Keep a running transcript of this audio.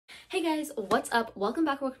Hey guys, what's up? Welcome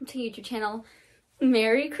back, welcome to your YouTube channel.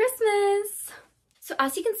 Merry Christmas! So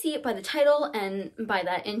as you can see by the title and by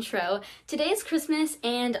that intro, today is Christmas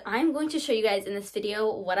and I'm going to show you guys in this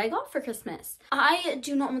video what I got for Christmas. I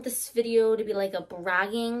do not want this video to be like a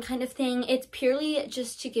bragging kind of thing. It's purely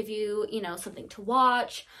just to give you, something to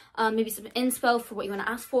watch, maybe some inspo for what you want to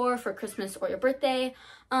ask for Christmas or your birthday.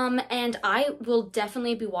 And I will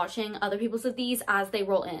definitely be watching other people's of these as they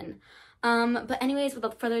roll in. But anyways,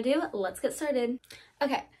 without further ado, let's get started.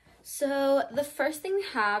 Okay, so the first thing we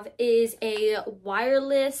have is a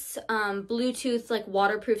wireless Bluetooth like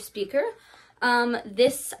waterproof speaker.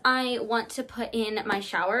 This I want to put in my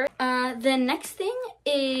shower. The next thing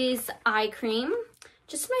is eye cream.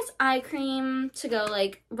 Just a nice eye cream to go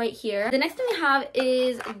like right here. The next thing we have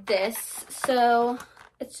is this. So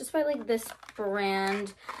it's just by like this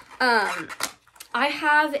brand. I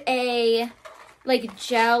have a like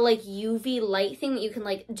gel like UV light thing that you can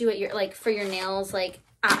like do at your like for your nails like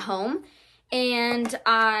at home, and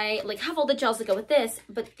I like have all the gels that go with this,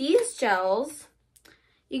 but these gels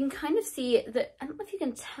you can kind of see that, I don't know if you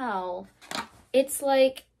can tell, it's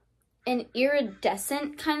like an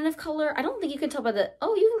iridescent kind of color. I don't think you can tell by the,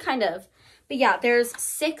 oh, you can kind of, but yeah, there's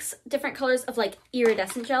 6 different colors of like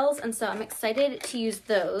iridescent gels, and so I'm excited to use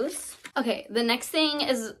those. Okay, the next thing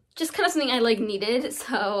is just kind of something I like needed,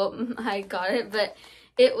 so I got it, but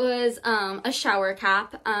it was a shower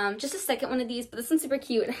cap, just a second one of these, but this one's super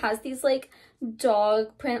cute. It has these like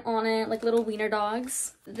dog print on it, like little wiener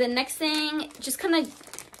dogs. The next thing just kind of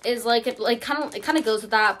is like, it kind of goes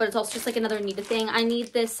with that, but it's also just like another needed thing. I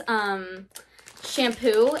need this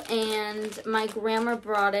shampoo, and my grandma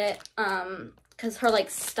brought it because her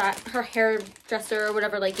like her hairdresser or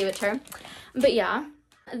whatever like gave it to her. But yeah,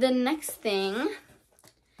 the next thing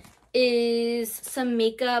is some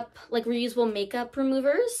makeup, like reusable makeup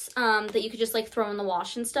removers that you could just like throw in the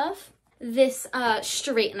wash and stuff. This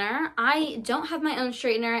straightener. I don't have my own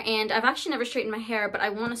straightener, and I've actually never straightened my hair, but I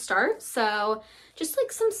want to start. So just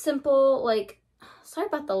like some simple, like, sorry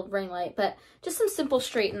about the ring light, but just some simple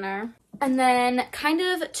straightener. And then kind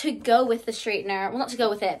of to go with the straightener, well, not to go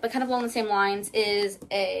with it, but kind of along the same lines is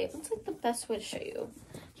a, what's like the best way to show you?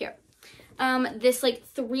 Here. This like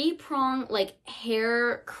 3-prong like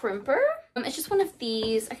hair crimper. It's just one of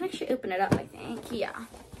these. I can actually open it up, I think. Yeah.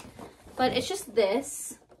 But it's just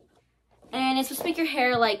this. And it's supposed to make your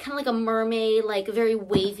hair like kind of like a mermaid, like very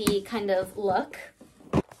wavy kind of look.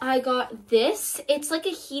 I got this. It's like a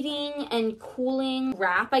heating and cooling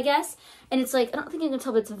wrap, I guess. And it's like, I don't think you can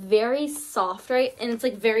tell, but it's very soft, right? And it's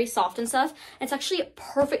like very soft and stuff. And it's actually a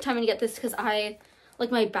perfect timing to get this because like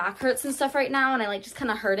my back hurts and stuff right now, and I like just kind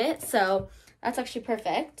of hurt it, so that's actually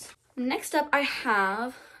perfect. Next up, I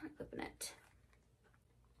have, open it,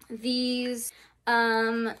 these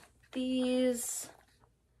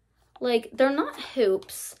like, they're not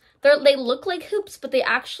hoops. They look like hoops, but they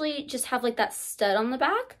actually just have like that stud on the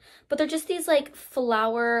back, but they're just these like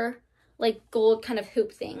flower, like gold kind of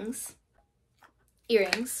hoop things,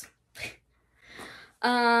 earrings.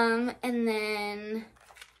 And then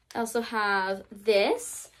I also have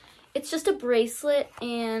this. It's just a bracelet,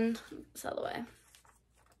 and it's out of the way.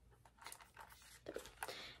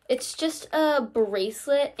 It's just a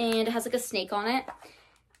bracelet, and it has like a snake on it.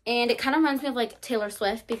 And it kind of reminds me of like Taylor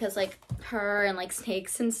Swift because like her and like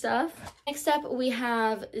snakes and stuff. Next up, we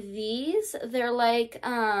have these. They're like,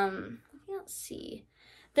 let's see.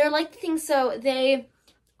 They're like things, so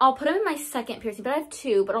I'll put them in my second piercing, but I have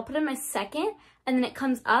 2, but I'll put them in my second, and then it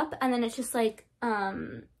comes up, and then it's just like,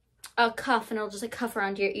 a cuff, and it'll just like cuff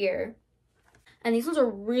around your ear. And these ones are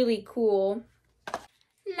really cool.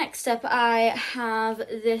 Next up, I have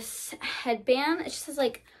this headband. It just has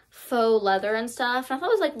like faux leather and stuff, and I thought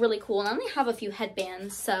it was like really cool, and I only have a few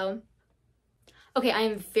headbands, so okay, I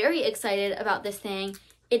am very excited about this thing.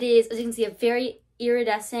 It is, as you can see, a very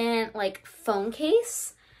iridescent like phone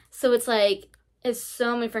case. So it's like, it's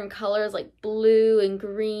so many different colors, like blue and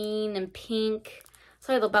green and pink.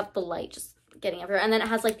 Sorry about the light just getting everywhere. And then it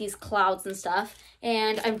has like these clouds and stuff,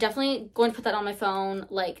 and I'm definitely going to put that on my phone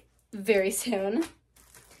like very soon.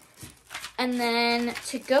 And then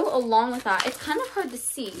to go along with that, it's kind of hard to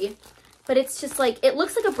see, but it's just like, it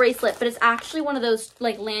looks like a bracelet, but it's actually one of those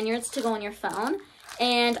like lanyards to go on your phone,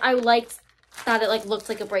 and I liked that it like looks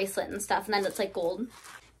like a bracelet and stuff, and then it's like gold.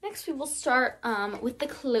 Next we will start with the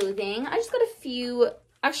clothing. I just got a few,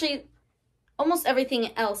 actually almost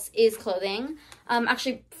everything else is clothing.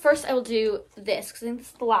 Actually, first I will do this because I think this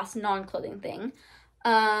is the last non-clothing thing.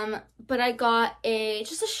 But I got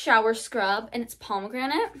just a shower scrub, and it's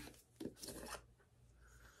pomegranate.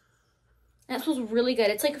 And it smells really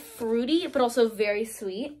good. It's like fruity, but also very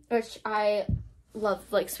sweet, which I love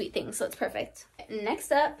like sweet things, so it's perfect.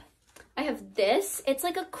 Next up, I have this. It's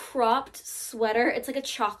like a cropped sweater. It's like a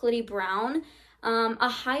chocolatey brown, a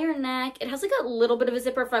higher neck. It has like a little bit of a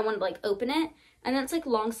zipper if I wanted to like open it. And then it's like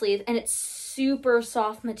long sleeve, and it's super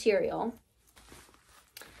soft material.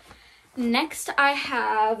 Next, I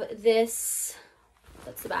have this,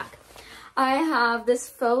 that's the back. I have this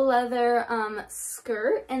faux leather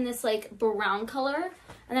skirt in this like brown color.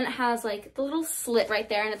 And then it has like the little slit right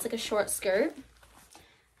there, and it's like a short skirt.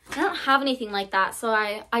 I don't have anything like that, so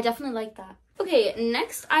I definitely like that. Okay,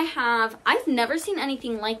 next I've never seen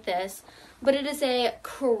anything like this, but it is a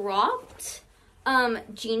cropped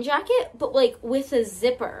jean jacket, but like with a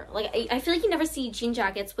zipper. Like I feel like you never see jean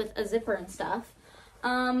jackets with a zipper and stuff.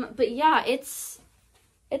 But yeah, it's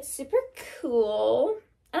super cool.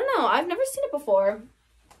 I don't know, I've never seen it before.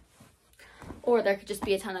 Or there could just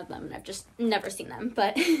be a ton of them and I've just never seen them,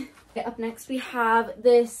 but. Okay, up next we have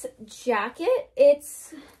this jacket.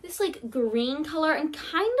 It's this like green color and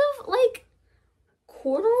kind of like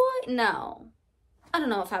corduroy? No. I don't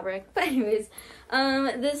know what fabric, but anyways,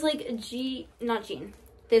 this like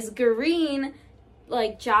this green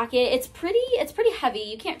like jacket. It's pretty heavy.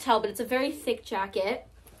 You can't tell, but it's a very thick jacket.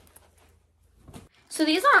 So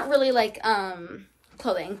these aren't really like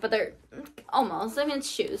clothing, but they're almost. I mean, it's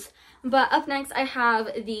shoes. But up next, I have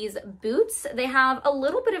these boots. They have a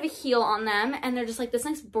little bit of a heel on them, and they're just like this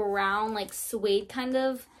nice brown, like suede kind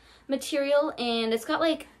of material. And it's got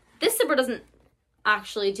like, this zipper doesn't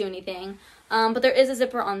actually do anything, but there is a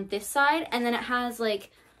zipper on this side, and then it has like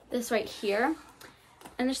this right here.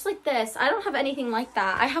 And just like this, I don't have anything like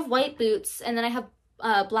that. I have white boots, and then I have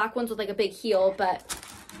black ones with like a big heel, but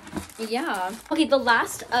yeah. Okay, the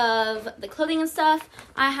last of the clothing and stuff,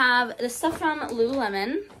 I have the stuff from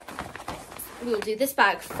Lululemon. We will do this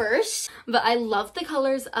bag first, but I love the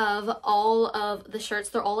colors of all of the shirts.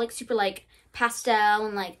 They're all like super like pastel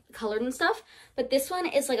and like colored and stuff, but this one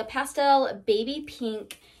is like a pastel baby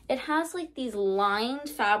pink. It has like these lined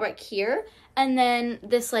fabric here, and then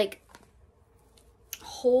this like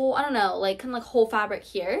whole, I don't know, like kind of like whole fabric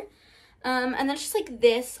here, and then it's just like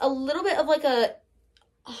this, a little bit of like a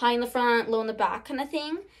high in the front, low in the back kind of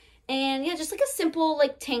thing. And yeah, just like a simple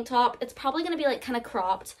like tank top. It's probably gonna be like kind of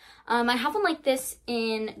cropped. I have one like this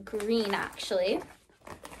in green actually.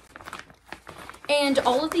 And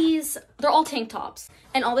all of these, they're all tank tops.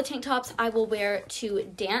 And all the tank tops I will wear to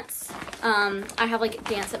dance. I have like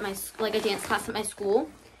dance at a dance class at my school.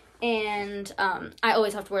 And I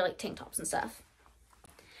always have to wear like tank tops and stuff.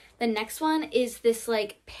 The next one is this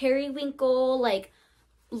like periwinkle, like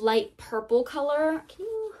light purple color. Can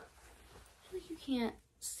you, I feel like you can't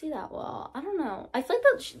see that well. I don't know. I feel like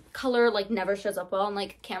that color like never shows up well on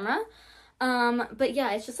like camera. But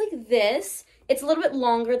yeah, it's just like this. It's a little bit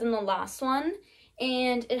longer than the last one,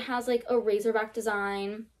 and it has like a razorback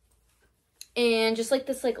design and just like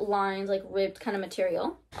this like lines, like ribbed kind of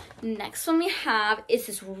material. Next one we have is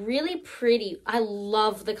this really pretty, I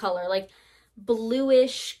love the color, like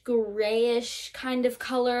bluish grayish kind of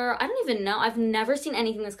color. I don't even know, I've never seen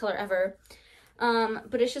anything this color ever.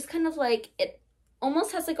 But it's just kind of like, it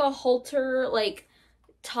almost has like a halter like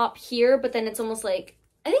top here, but then it's almost like,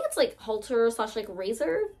 I think it's like halter slash like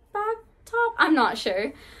razor back top, I'm not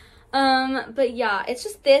sure. But yeah, it's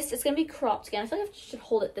just this. It's gonna be cropped again. I feel like I should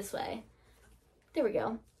hold it this way. There we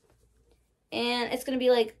go. And it's gonna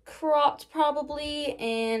be like cropped probably,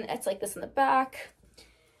 and it's like this in the back.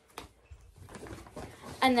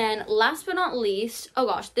 And then last but not least, oh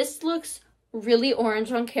gosh, this looks really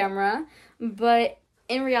orange on camera, but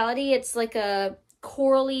in reality it's like a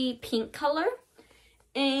corally pink color.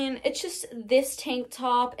 And it's just this tank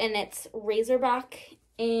top, and it's razorback,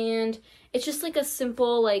 and it's just like a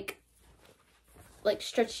simple like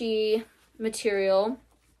stretchy material,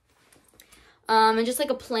 and just like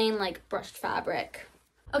a plain like brushed fabric.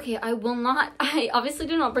 Okay, I obviously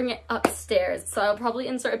do not bring it upstairs, so I'll probably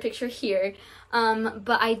insert a picture here.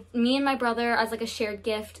 But me and my brother, as like a shared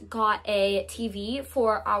gift, got a TV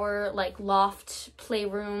for our like loft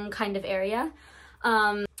playroom kind of area.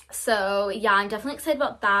 So yeah, I'm definitely excited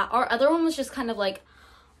about that. Our other one was just kind of like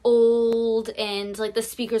old, and like the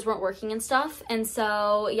speakers weren't working and stuff. And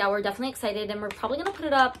so yeah, we're definitely excited, and we're probably gonna put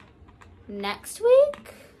it up next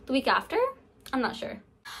week, the week after, I'm not sure.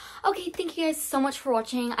 Okay, thank you guys so much for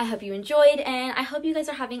watching. I hope you enjoyed, and I hope you guys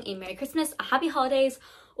are having a Merry Christmas, a Happy Holidays,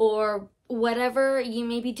 or whatever you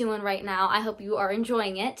may be doing right now. I hope you are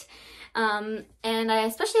enjoying it. And I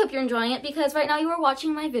especially hope you're enjoying it because right now you are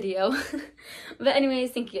watching my video. But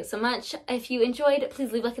anyways, thank you so much. If you enjoyed,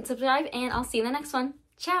 please leave a like and subscribe, and I'll see you in the next one.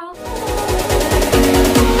 Ciao!